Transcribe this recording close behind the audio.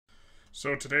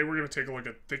So today we're going to take a look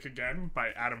at Think Again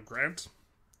by Adam Grant.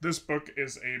 This book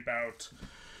is about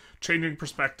changing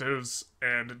perspectives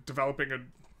and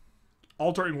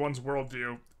altering one's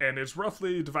worldview, and it's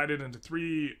roughly divided into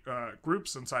three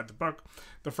groups inside the book.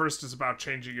 The first is about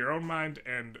changing your own mind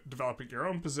and developing your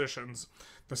own positions.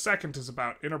 The second is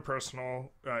about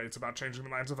interpersonal, it's about changing the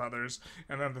minds of others.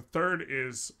 And then the third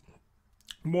is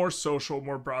more social,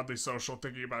 more broadly social,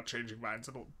 thinking about changing minds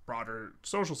in a broader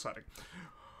social setting.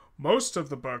 Most of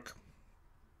the book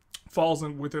falls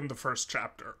within the first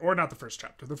chapter, or not the first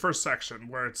chapter, the first section,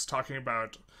 where it's talking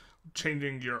about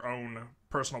changing your own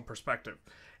personal perspective.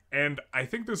 And I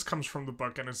think this comes from the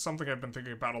book, and it's something I've been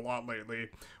thinking about a lot lately,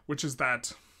 which is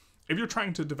that if you're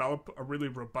trying to develop a really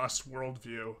robust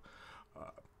worldview,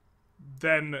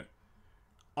 then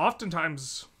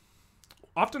oftentimes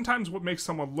what makes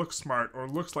someone look smart or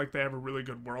looks like they have a really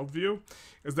good worldview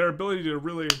is their ability to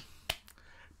really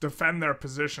defend their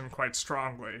position quite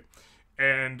strongly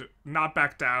and not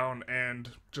back down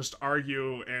and just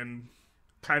argue and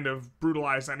kind of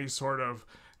brutalize any sort of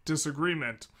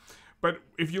disagreement. But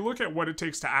if you look at what it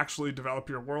takes to actually develop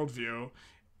your worldview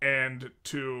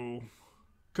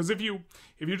because if you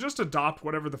just adopt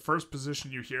whatever the first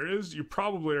position you hear is, you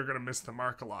probably are going to miss the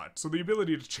mark a lot. So the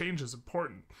ability to change is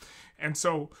important. And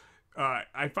so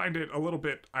I find it a little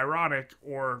bit ironic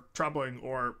or troubling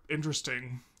or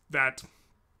interesting that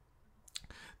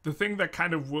the thing that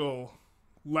kind of will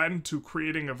lend to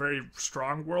creating a very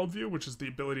strong worldview, which is the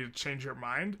ability to change your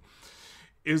mind,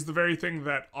 is the very thing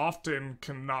that often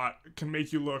can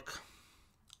make you look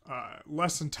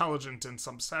less intelligent in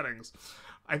some settings.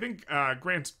 I think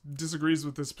Grant disagrees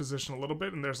with this position a little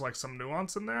bit, and there's like some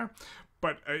nuance in there,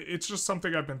 but it's just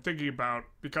something I've been thinking about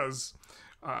because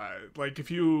like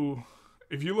if you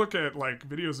look at like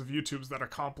videos of YouTubes that are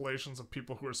compilations of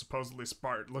people who are supposedly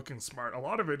smart, looking smart, a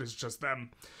lot of it is just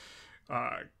them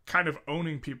kind of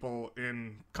owning people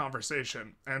in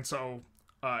conversation. And so,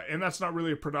 and that's not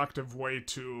really a productive way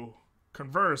to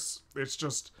converse. It's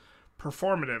just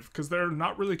performative because they're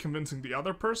not really convincing the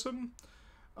other person.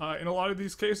 In a lot of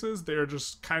these cases, they're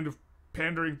just kind of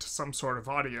pandering to some sort of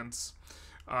audience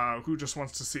who just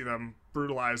wants to see them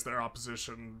brutalize their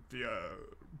opposition via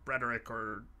rhetoric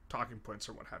or talking points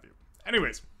or what have you.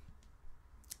 Anyways,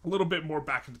 a little bit more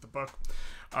back into the book.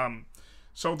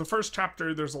 So the first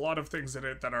chapter, there's a lot of things in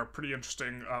it that are pretty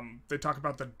interesting. They talk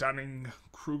about the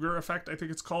Dunning-Kruger effect, I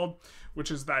think it's called,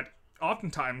 which is that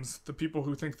oftentimes the people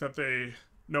who think that they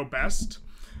know best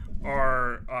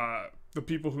are the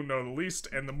people who know the least,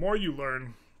 and the more you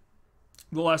learn,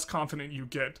 the less confident you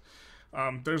get.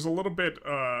 There's a little bit,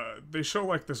 they show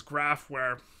like this graph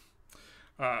where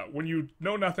when you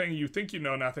know nothing, you think you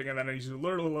know nothing, and then as you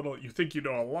learn a little, you think you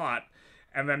know a lot,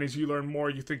 and then as you learn more,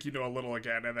 you think you know a little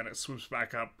again, and then it swoops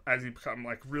back up as you become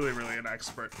like really, really an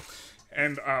expert.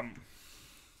 And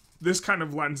this kind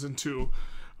of lends into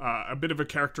a bit of a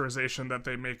characterization that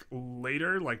they make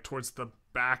later, like towards the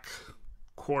back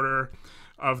quarter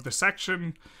of the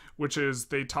section, which is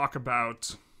they talk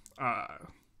about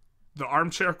the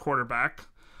armchair quarterback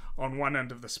on one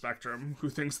end of the spectrum who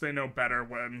thinks they know better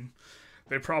when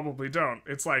they probably don't.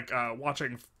 It's like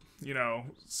watching,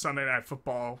 Sunday Night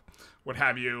Football, what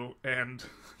have you, and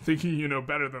thinking you know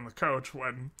better than the coach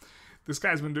when this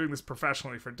guy's been doing this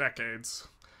professionally for decades.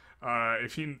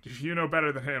 If you know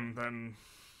better than him, then,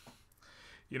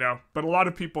 but a lot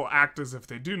of people act as if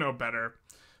they do know better.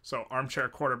 So armchair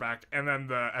quarterback. And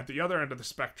then at the other end of the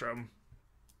spectrum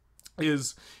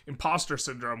is imposter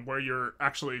syndrome, where you're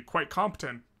actually quite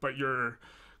competent, but your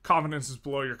confidence is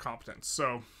below your competence.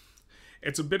 So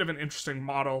it's a bit of an interesting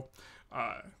model.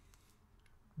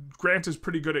 Grant is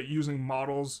pretty good at using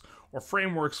models or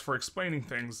frameworks for explaining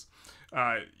things.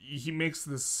 He makes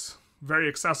this very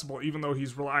accessible, even though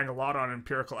he's relying a lot on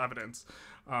empirical evidence.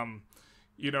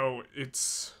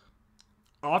 It's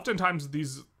oftentimes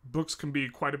these books can be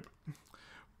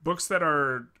books that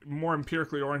are more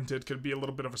empirically oriented could be a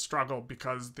little bit of a struggle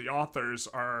because the authors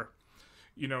are,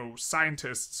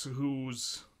 scientists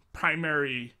whose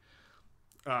primary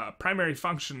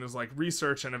function is like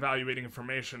research and evaluating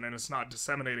information, and it's not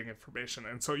disseminating information.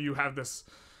 And so you have this,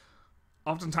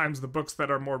 oftentimes the books that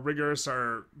are more rigorous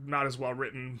are not as well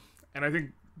written, and I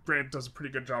think Grant does a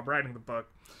pretty good job writing the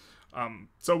book.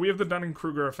 So we have the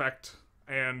Dunning-Kruger effect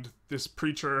and this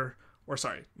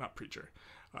not preacher,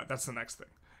 that's the next thing.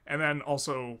 And then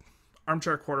also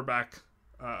armchair quarterback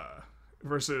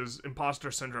versus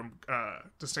imposter syndrome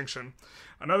distinction.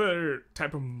 Another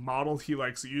type of model he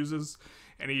uses,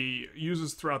 and he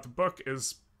uses throughout the book,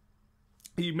 is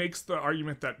he makes the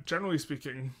argument that, generally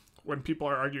speaking, when people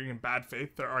are arguing in bad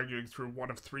faith, they're arguing through one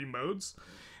of three modes,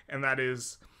 and that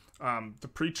is the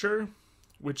preacher,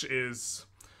 which is,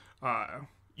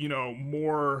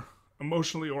 more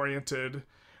emotionally oriented,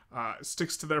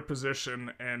 sticks to their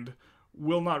position, and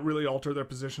will not really alter their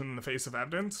position in the face of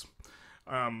evidence.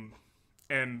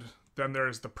 And then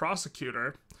there's the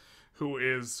prosecutor, who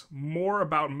is more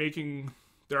about making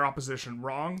their opposition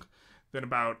wrong than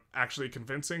about actually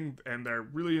convincing, and they're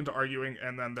really into arguing.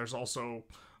 And then there's also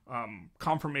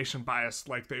confirmation bias,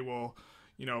 like they will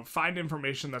find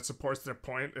information that supports their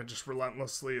point and just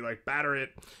relentlessly like batter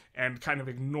it and kind of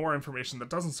ignore information that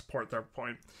doesn't support their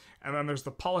point. And then there's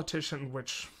the politician,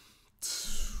 which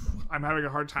I'm having a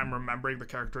hard time remembering the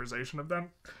characterization of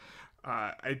them.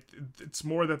 It's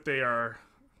more that they are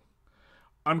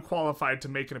unqualified to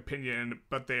make an opinion,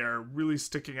 but they are really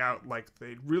sticking out, like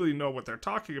they really know what they're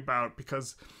talking about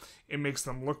because it makes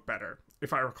them look better,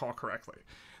 if I recall correctly.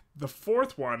 The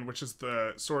fourth one, which is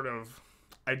the sort of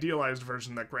idealized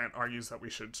version that Grant argues that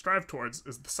we should strive towards,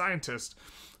 is the scientist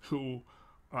who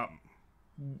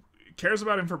cares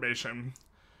about information,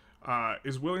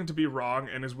 is willing to be wrong,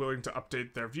 and is willing to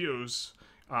update their views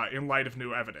in light of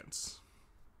new evidence.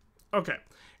 Okay,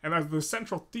 and the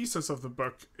central thesis of the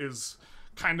book is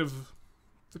kind of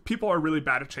people are really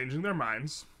bad at changing their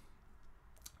minds.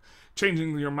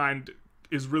 Changing your mind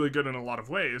is really good in a lot of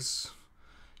ways.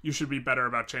 You should be better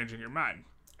about changing your mind.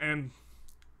 And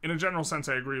in a general sense,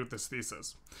 I agree with this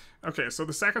thesis. Okay, so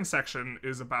the second section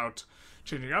is about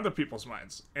changing other people's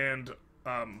minds. And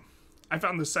I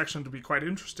found this section to be quite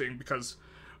interesting because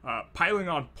piling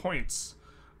on points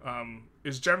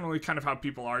is generally kind of how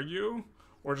people argue,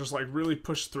 or just like really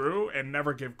push through and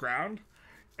never give ground.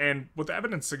 And what the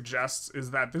evidence suggests is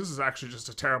that this is actually just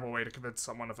a terrible way to convince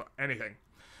someone of anything.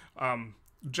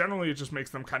 Generally, it just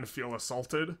makes them kind of feel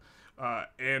assaulted.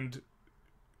 And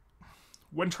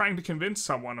when trying to convince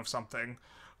someone of something,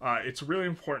 it's really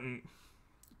important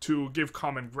to give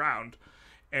common ground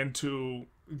and to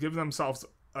give themselves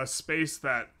a space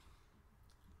that,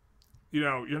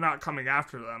 you're not coming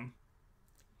after them.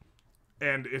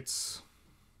 And it's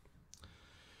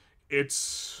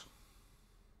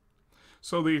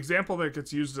so the example that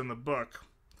gets used in the book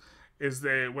is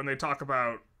when they talk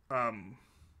about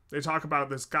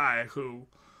this guy who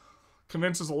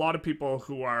convinces a lot of people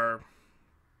who are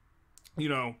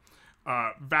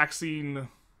vaccine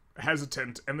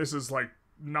hesitant, and this is like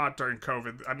not during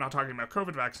COVID. I'm not talking about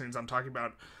COVID vaccines. I'm talking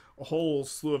about a whole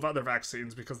slew of other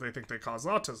vaccines because they think they cause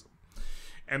autism.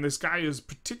 And this guy is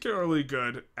particularly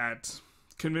good at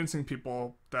convincing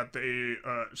people that they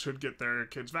should get their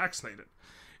kids vaccinated.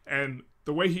 And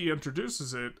the way he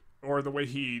introduces it, or the way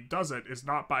he does it, is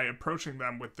not by approaching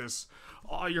them with this,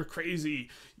 oh, you're crazy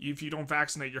if you don't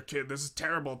vaccinate your kid, this is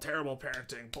terrible, terrible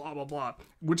parenting, blah, blah, blah,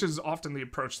 which is often the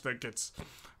approach that gets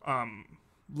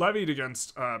levied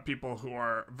against people who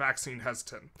are vaccine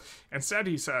hesitant. Instead,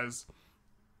 he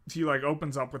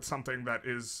opens up with something that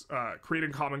is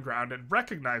creating common ground and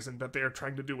recognizing that they are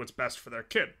trying to do what's best for their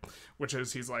kid, which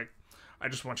is, he's like, I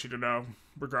just want you to know,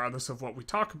 regardless of what we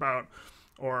talk about,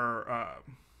 or,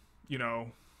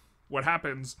 what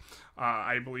happens,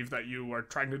 I believe that you are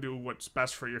trying to do what's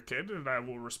best for your kid, and I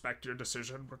will respect your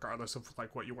decision regardless of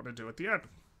what you want to do at the end.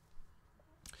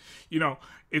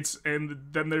 And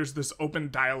then there's this open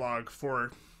dialogue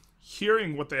for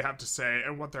hearing what they have to say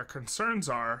and what their concerns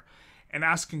are, and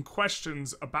asking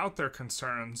questions about their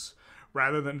concerns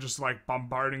rather than just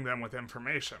bombarding them with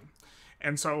information.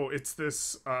 And so it's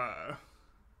this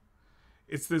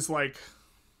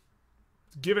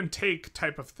give and take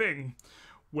type of thing,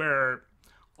 where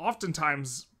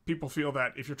oftentimes people feel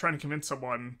that if you're trying to convince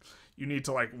someone, you need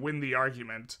to win the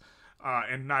argument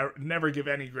and never give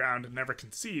any ground and never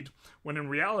concede, when in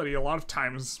reality, a lot of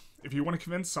times, if you want to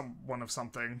convince someone of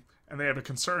something and they have a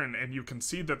concern and you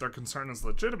concede that their concern is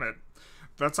legitimate,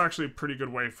 that's actually a pretty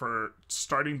good way for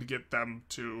starting to get them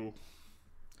to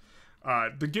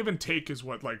the give and take is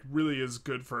what really is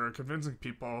good for convincing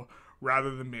people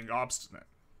rather than being obstinate.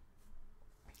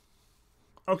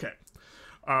 Okay.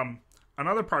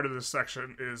 Another part of this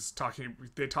section is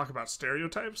they talk about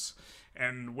stereotypes,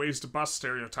 and ways to bust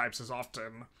stereotypes is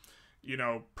often,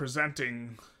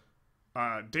 presenting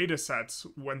data sets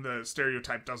when the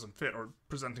stereotype doesn't fit, or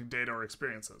presenting data or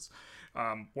experiences.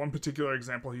 One particular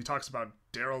example, he talks about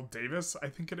Daryl Davis, I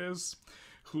think it is,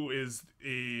 who is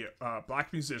a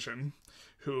black musician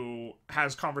who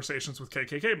has conversations with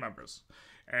KKK members,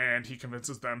 and he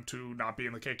convinces them to not be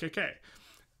in the KKK.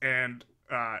 And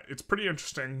it's pretty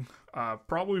interesting,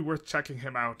 probably worth checking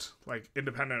him out,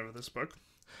 independent of this book.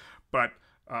 But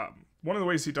one of the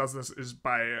ways he does this is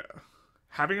by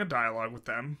having a dialogue with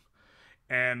them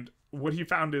And what he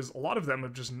found is a lot of them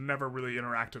have just never really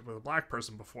interacted with a black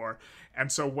person before.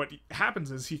 And so what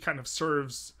happens is he kind of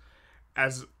serves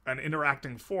as an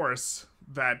interacting force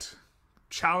that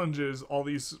challenges all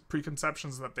these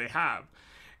preconceptions that they have.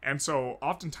 And so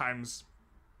oftentimes,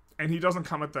 and he doesn't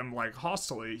come at them like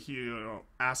hostily, he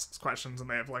asks questions and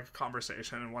they have like a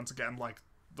conversation. And once again, like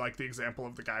the example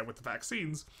of the guy with the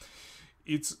vaccines,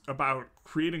 it's about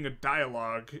creating a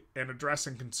dialogue and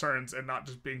addressing concerns and not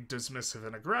just being dismissive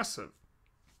and aggressive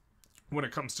when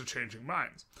it comes to changing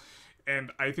minds.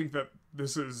 And I think that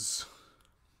this is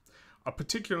a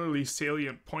particularly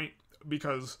salient point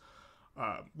because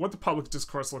what the public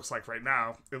discourse looks like right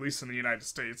now, at least in the United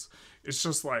States, it's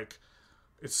just like,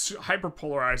 it's hyper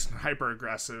polarized and hyper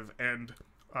aggressive, and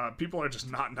people are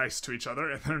just not nice to each other,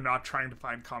 and they're not trying to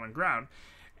find common ground.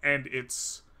 And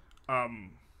it's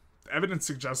evidence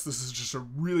suggests this is just a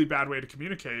really bad way to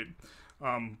communicate,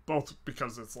 both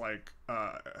because it's like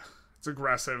it's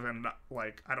aggressive and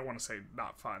like, I don't want to say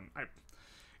not fun.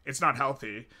 It's not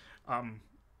healthy. I'm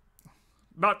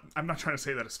not trying to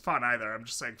say that it's fun either. I'm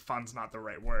just saying fun's not the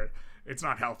right word. It's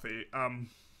not healthy.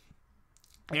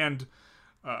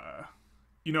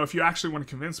 If you actually want to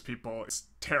convince people, it's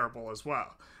terrible as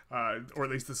well. Or at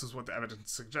least this is what the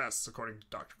evidence suggests, according to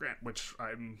Dr. Grant, which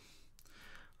I'm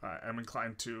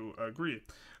inclined to agree.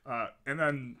 And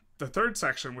then the third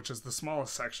section, which is the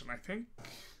smallest section, I think,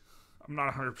 I'm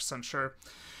not 100% sure,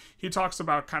 he talks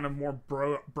about kind of more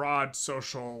broad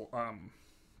social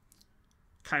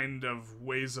kind of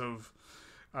ways of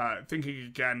thinking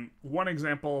again. One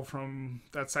example from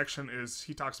that section is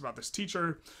he talks about this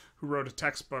teacher who wrote a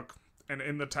textbook, and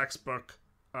in the textbook,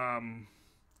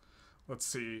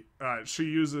 she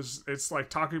uses, it's like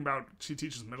talking about, she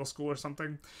teaches middle school or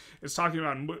something. It's talking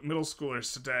about middle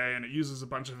schoolers today, and it uses a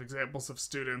bunch of examples of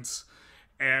students,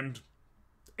 and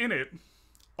in it,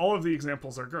 all of the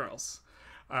examples are girls.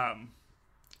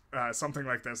 Something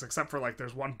like this, except for like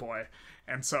there's one boy.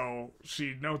 And so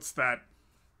she notes that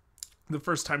the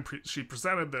first time she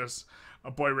presented this,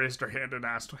 a boy raised her hand and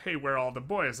asked, "Hey, where are all the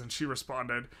boys?" And she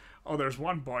responded, "Oh, there's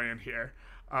one boy in here."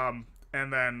 And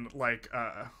then like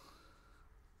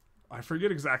I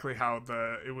forget exactly how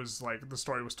it was like the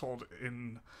story was told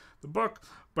in the book,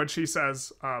 but she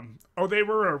says, "Oh, they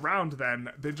were around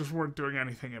then. They just weren't doing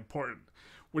anything important,"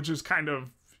 which is kind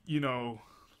of,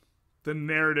 the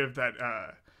narrative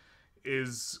that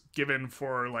is given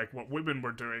for like what women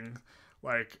were doing,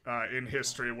 like in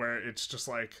history, where it's just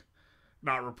like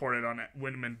not reported on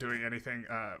women doing anything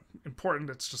important.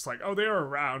 It's just like, oh, they were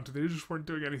around, they just weren't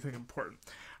doing anything important.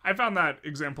 I found that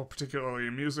example particularly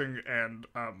amusing and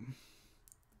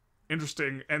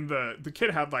interesting, and the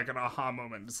kid had like an aha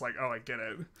moment. It's like, oh, I get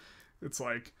it. It's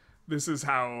like, this is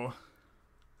how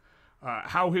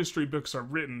history books are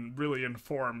written really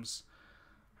informs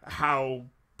how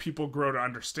people grow to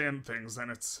understand things, and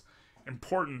it's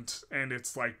important, and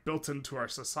it's like built into our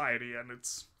society, and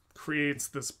it's creates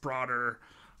this broader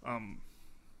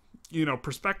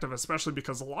perspective, especially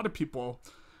because a lot of people,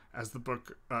 as the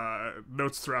book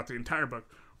notes throughout the entire book,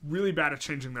 really bad at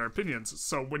changing their opinions.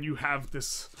 So when you have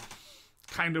this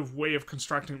kind of way of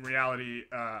constructing reality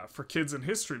for kids in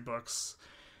history books,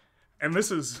 and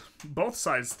this is, both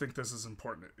sides think this is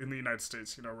important in the United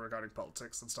States, regarding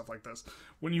politics and stuff like this.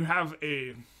 When you have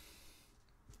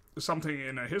something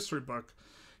in a history book,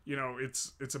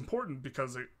 it's important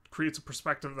because it creates a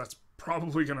perspective that's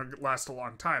probably going to last a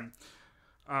long time.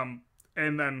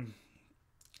 And then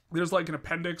there's like an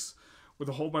appendix with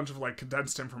a whole bunch of like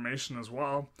condensed information as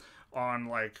well on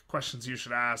like questions you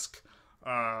should ask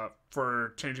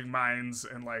for changing minds,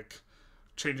 and like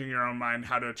changing your own mind,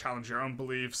 how to challenge your own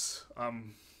beliefs,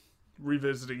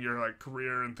 revisiting your like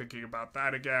career and thinking about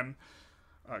that again,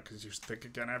 because you should think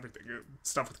again, everything,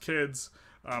 stuff with kids,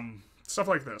 stuff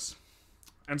like this.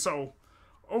 And so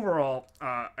overall,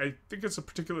 I think it's a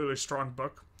particularly strong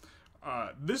book.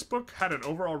 This book had an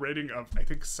overall rating of, I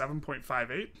think,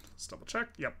 7.58. Let's double check.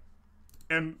 Yep.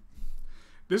 And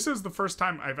this is the first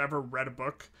time I've ever read a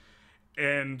book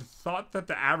and thought that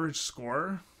the average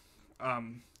score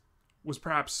was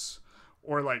perhaps,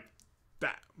 or like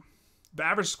that, the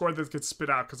average score that gets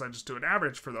spit out, because I just do an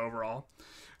average for the overall,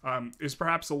 is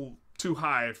perhaps too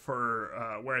high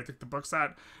for where I think the book's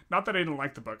at. Not that I didn't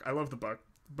like the book. I love the book.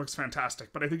 The book's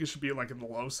fantastic, but I think it should be like in the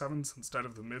low 7s instead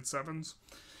of the mid 7s.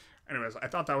 Anyways, I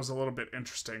thought that was a little bit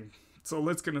interesting. So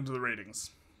let's get into the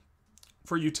ratings.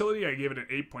 For utility, I gave it an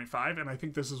 8.5, and I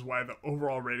think this is why the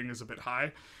overall rating is a bit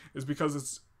high, is because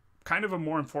it's kind of a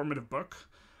more informative book,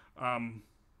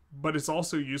 but it's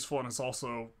also useful, and it's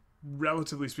also,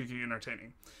 relatively speaking,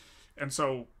 entertaining. And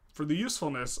so for the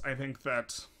usefulness, I think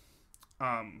that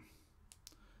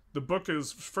the book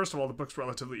is, first of all, the book's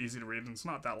relatively easy to read, and it's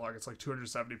not that long. It's like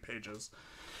 270 pages.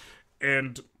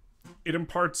 And it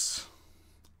imparts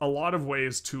a lot of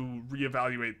ways to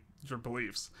reevaluate your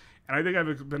beliefs. And I think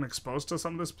I've been exposed to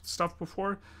some of this stuff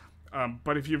before,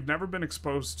 but if you've never been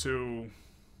exposed to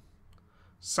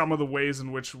some of the ways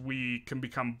in which we can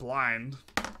become blind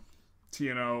to,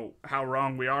 you know, how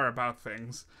wrong we are about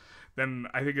things, then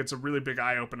I think it's a really big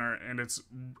eye-opener, and it's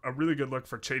a really good look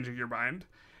for changing your mind.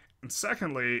 And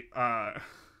secondly,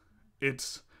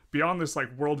 it's beyond this,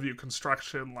 like, worldview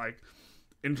construction, like,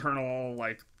 internal,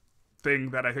 like,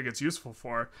 thing that I think it's useful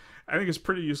for. I think it's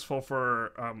pretty useful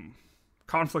for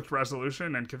conflict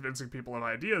resolution and convincing people of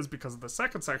ideas, because of the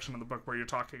second section of the book where you're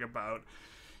talking about,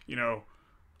 you know,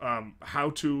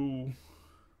 how to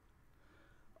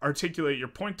articulate your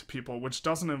point to people, which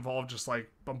doesn't involve just,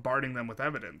 like, bombarding them with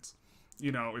evidence.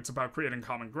 You know, it's about creating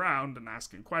common ground and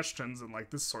asking questions and,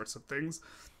 like, this sorts of things.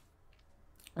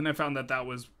 And I found that that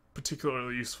was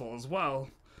particularly useful as well.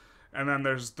 And then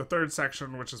there's the third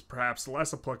section, which is perhaps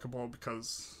less applicable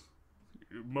because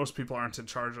most people aren't in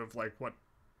charge of, like, what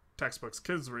textbooks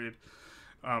kids read,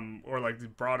 or, like, the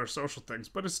broader social things,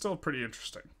 but it's still pretty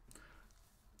interesting.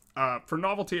 For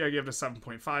novelty, I gave it a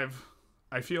 7.5.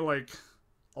 I feel like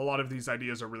a lot of these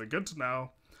ideas are really good to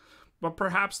know, but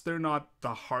perhaps they're not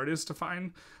the hardest to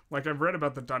find. Like, I've read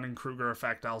about the Dunning-Kruger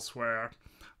effect elsewhere.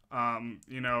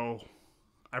 You know,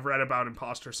 I've read about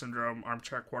imposter syndrome,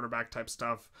 armchair quarterback type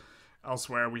stuff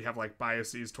elsewhere. We have, like,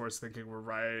 biases towards thinking we're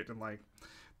right, and, like,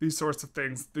 these sorts of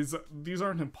things. These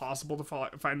aren't impossible to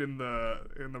find in the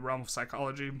realm of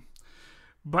psychology,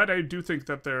 but I do think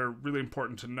that they're really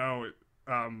important to know.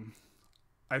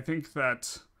 I think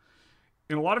that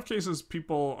in a lot of cases,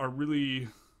 people are really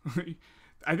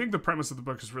I think the premise of the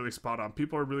book is really spot on.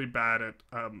 People are really bad at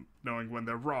knowing when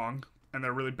they're wrong, and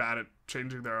they're really bad at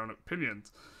changing their own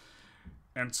opinions.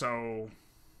 And so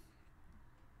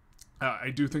I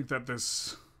do think that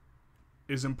this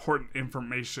is important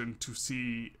information to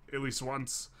see at least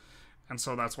once, and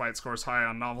so that's why it scores high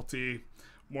on novelty,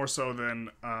 more so than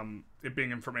it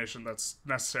being information that's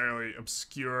necessarily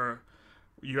obscure,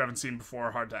 you haven't seen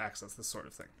before, hard to access, this sort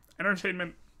of thing.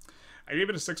 Entertainment, I gave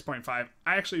it a 6.5. I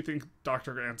actually think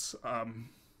Dr. Grant's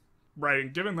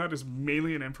writing, given that is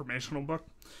mainly an informational book,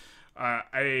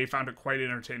 I found it quite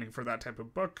entertaining for that type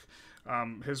of book.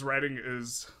 His writing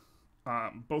is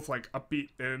both, like, upbeat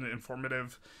and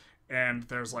informative, and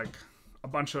there's, like, a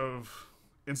bunch of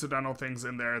incidental things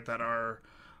in there that are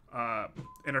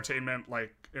entertainment,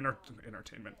 like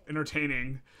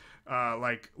entertaining,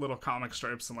 like little comic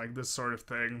strips and, like, this sort of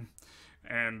thing,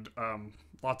 and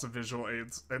lots of visual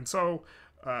aids. And so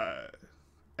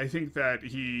I think that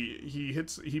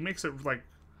he makes it, like,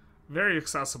 very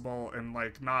accessible and,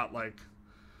 like, not, like,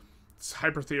 it's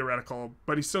hyper theoretical,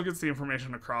 but he still gets the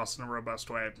information across in a robust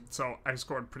way. So I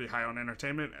scored pretty high on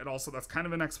entertainment, and also that's kind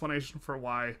of an explanation for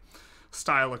why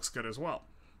style looks good as well.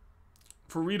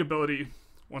 For readability,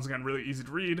 once again, really easy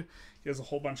to read. He has a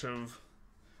whole bunch of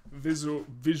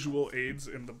visual aids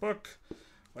in the book.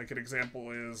 Like, an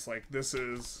example is, like, this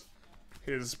is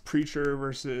his preacher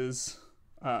versus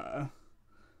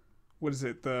what is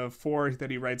it, the four that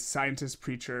he writes: scientist,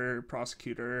 preacher,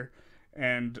 prosecutor,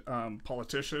 and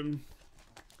politician.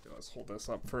 Let's hold this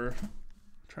up for,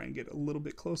 try and get a little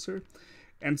bit closer.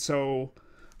 And so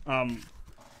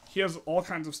he has all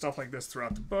kinds of stuff like this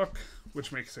throughout the book,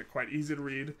 which makes it quite easy to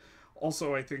read.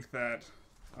 Also, I think that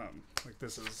like,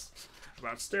 this is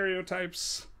about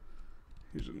stereotypes.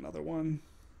 Here's another one.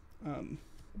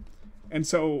 And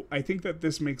so I think that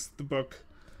this makes the book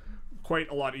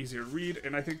quite a lot easier to read,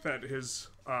 and I think that his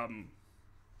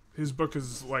book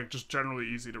is, like, just generally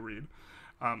easy to read.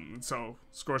 So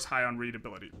scores high on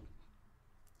readability.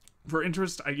 For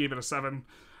interest, I gave it a 7,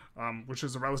 which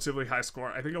is a relatively high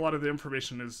score. I think a lot of the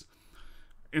information is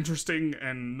interesting,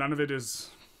 and none of it is...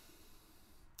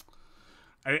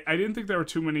 I didn't think there were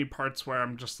too many parts where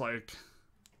I'm just, like,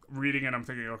 reading it, I'm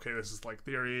thinking, okay, this is, like,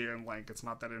 theory, and, like, it's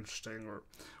not that interesting, or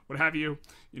what have you.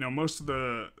 You know, most of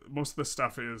the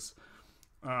stuff is...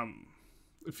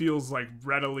 it feels, like,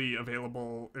 readily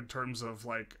available in terms of,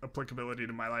 like, applicability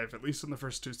to my life, at least in the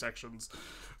first 2 sections.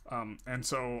 And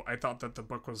so I thought that the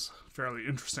book was fairly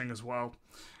interesting as well.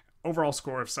 Overall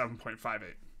score of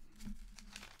 7.58.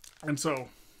 And so,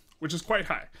 which is quite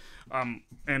high.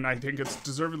 And I think it's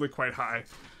deservedly quite high.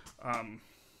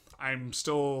 I'm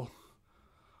still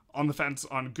on the fence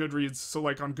on Goodreads. So,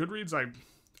 like, on Goodreads,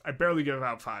 I barely give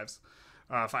out 5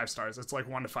 stars. It's like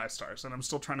 1 to 5 stars, and I'm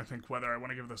still trying to think whether I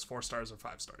want to give this 4 stars or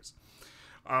 5 stars.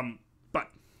 But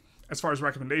as far as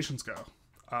recommendations go,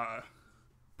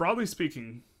 broadly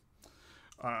speaking,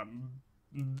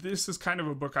 this is kind of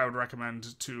a book I would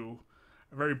recommend to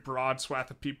a very broad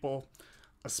swath of people,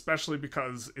 especially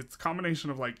because it's a combination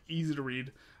of like easy to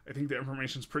read. I think the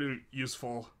information is pretty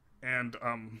useful, and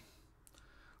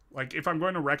like if I'm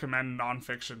going to recommend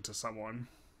nonfiction to someone,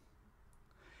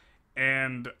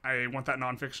 and I want that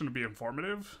nonfiction to be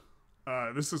informative,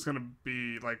 this is going to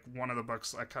be like one of the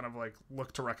books I kind of like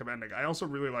look to recommending. I also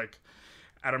really like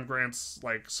Adam Grant's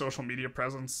like social media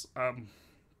presence.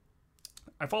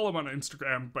 I follow him on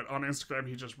Instagram, but on Instagram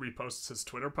he just reposts his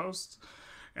Twitter posts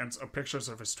and pictures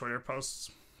of his Twitter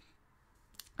posts.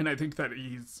 And I think that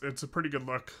it's a pretty good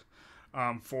look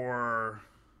I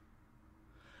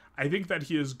think that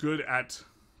he is good at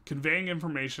conveying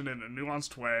information in a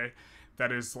nuanced way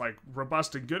that is like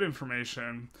robust and good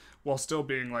information while still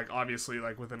being like obviously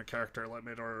like within a character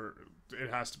limit, or it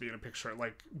has to be in a picture,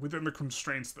 like within the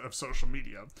constraints of social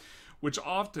media, which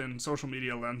often social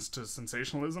media lends to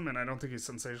sensationalism, and I don't think he's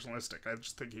sensationalistic. I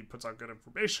just think he puts out good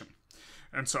information.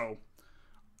 And so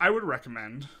I would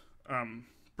recommend,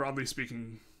 broadly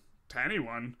speaking, to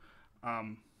anyone,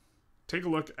 take a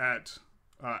look at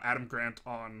Adam Grant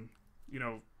on,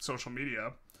 social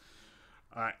media.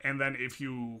 And then if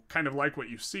you kind of like what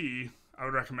you see, I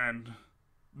would recommend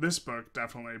this book,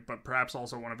 definitely, but perhaps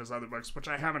also one of his other books, which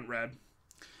I haven't read,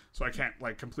 so I can't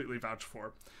like completely vouch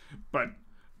for. But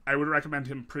I would recommend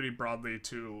him pretty broadly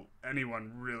to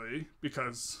anyone, really,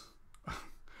 because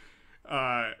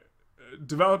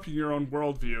developing your own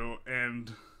worldview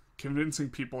and convincing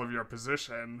people of your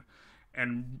position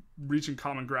and reaching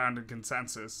common ground and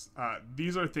consensus,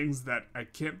 these are things that I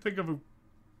can't think of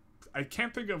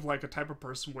like a type of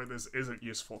person where this isn't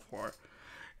useful for.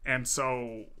 And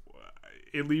so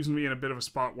it leaves me in a bit of a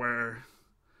spot where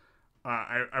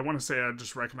I want to say I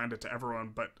just recommend it to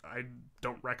everyone, but I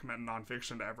don't recommend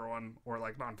nonfiction to everyone, or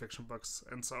like nonfiction books.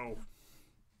 And so,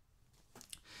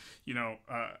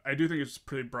 I do think it's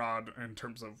pretty broad in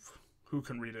terms of who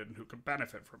can read it and who can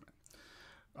benefit from it.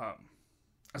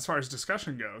 As far as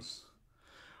discussion goes,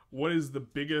 what is the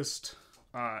biggest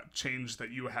change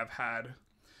that you have had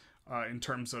in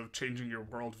terms of changing your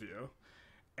worldview?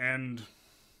 And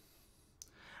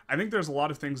I think there's a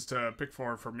lot of things to pick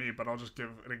for me, but I'll just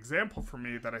give an example for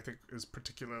me that I think is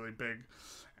particularly big.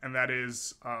 And that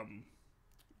is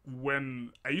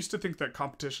when I used to think that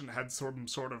competition had some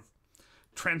sort of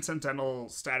transcendental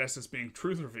status as being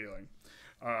truth revealing,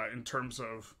 in terms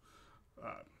of,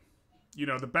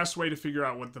 the best way to figure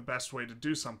out what the best way to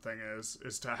do something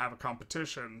is to have a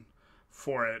competition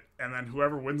for it. And then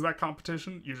whoever wins that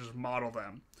competition, you just model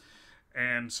them.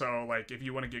 And so, like, if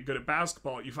you want to get good at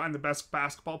basketball, you find the best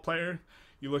basketball player,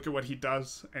 you look at what he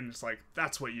does, and it's like,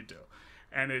 that's what you do.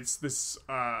 And it's this,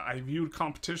 I viewed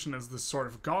competition as this sort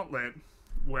of gauntlet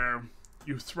where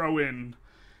you throw in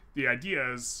the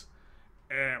ideas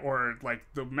or, like,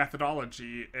 the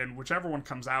methodology, and whichever one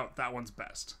comes out, that one's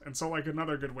best. And so, like,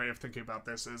 another good way of thinking about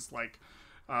this is, like,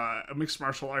 a mixed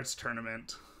martial arts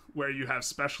tournament where you have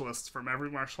specialists from every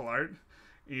martial art,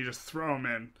 and you just throw them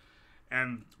in.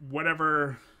 And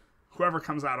whoever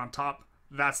comes out on top,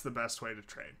 that's the best way to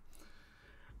train.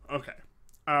 Okay.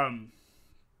 And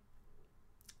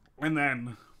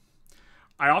then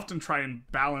I often try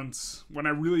and balance, when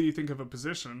I really think of a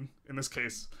position, in this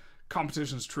case,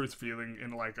 competition's truth feeling,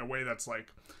 in like a way that's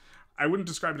like, I wouldn't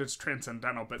describe it as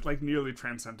transcendental, but like nearly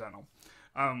transcendental.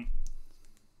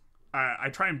 I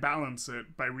try and balance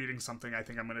it by reading something I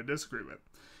think I'm going to disagree with.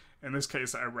 In this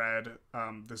case, I read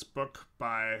this book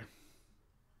by...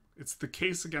 It's The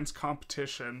Case Against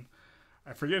Competition.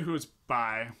 I forget who it's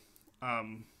by.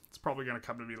 It's probably going to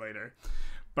come to me later.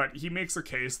 But he makes a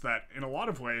case that, in a lot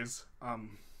of ways,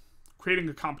 creating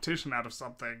a competition out of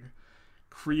something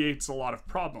creates a lot of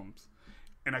problems.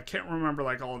 And I can't remember,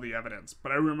 like, all of the evidence.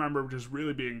 But I remember just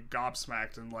really being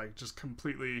gobsmacked and, like, just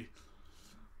completely...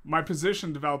 My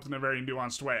position developed in a very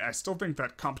nuanced way. I still think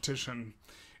that competition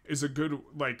is a good...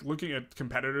 Like, looking at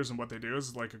competitors and what they do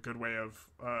is, like, a good way of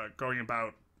going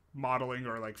about modeling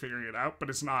or like figuring it out, but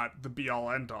it's not the be all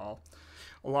end all.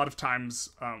 A lot of times,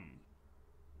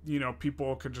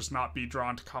 people could just not be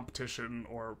drawn to competition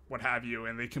or what have you,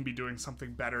 and they can be doing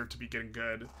something better to be getting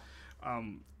good.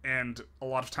 And a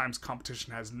lot of times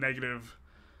competition has negative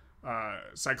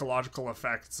psychological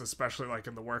effects, especially like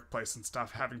in the workplace and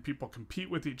stuff. Having people compete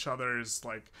with each other is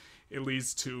like, it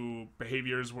leads to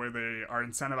behaviors where they are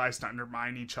incentivized to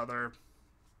undermine each other,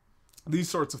 these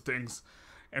sorts of things.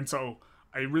 And so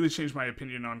I really changed my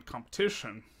opinion on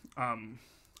competition. I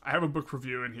have a book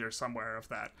review in here somewhere of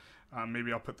that.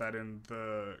 Maybe I'll put that in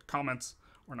the comments,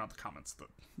 or not the comments,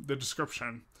 the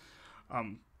description.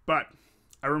 But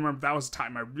I remember that was a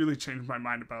time I really changed my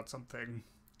mind about something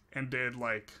and did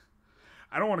like...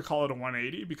 I don't want to call it a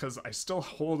 180 because I still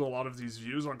hold a lot of these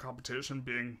views on competition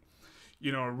being,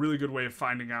 you know, a really good way of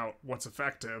finding out what's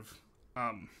effective.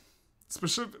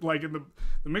 Specific, like in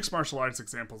the mixed martial arts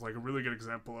example is like a really good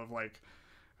example of like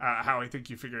how I think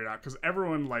you figure it out, because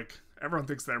everyone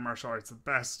thinks their martial arts is the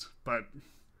best, but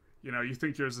you know, you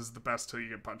think yours is the best till you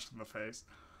get punched in the face.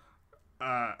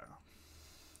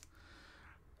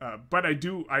 But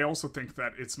I also think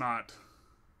that it's not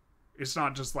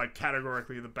just like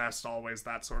categorically the best always,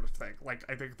 that sort of thing. Like,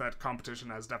 I think that competition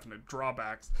has definite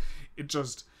drawbacks. It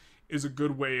just is a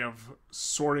good way of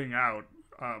sorting out,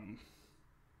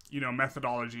 you know,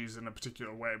 methodologies in a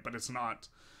particular way, but it's not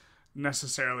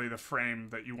necessarily the frame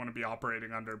that you want to be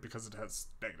operating under because it has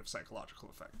negative psychological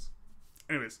effects.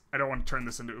 Anyways, I don't want to turn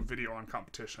this into a video on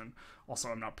competition. Also,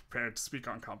 I'm not prepared to speak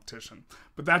on competition.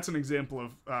 But that's an example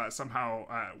of somehow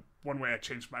one way I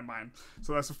changed my mind.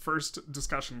 So that's the first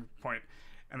discussion point.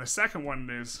 And the second one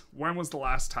is, when was the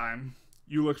last time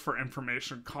you looked for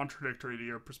information contradictory to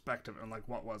your perspective, and like,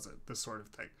 what was it? This sort of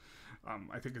thing.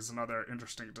 I think is another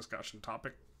interesting discussion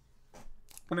topic.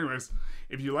 Anyways,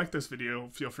 if you like this video,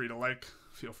 feel free to like,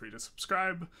 feel free to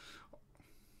subscribe,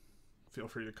 feel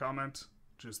free to comment,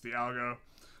 just the algo,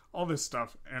 all this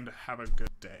stuff, and have a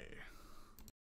good day.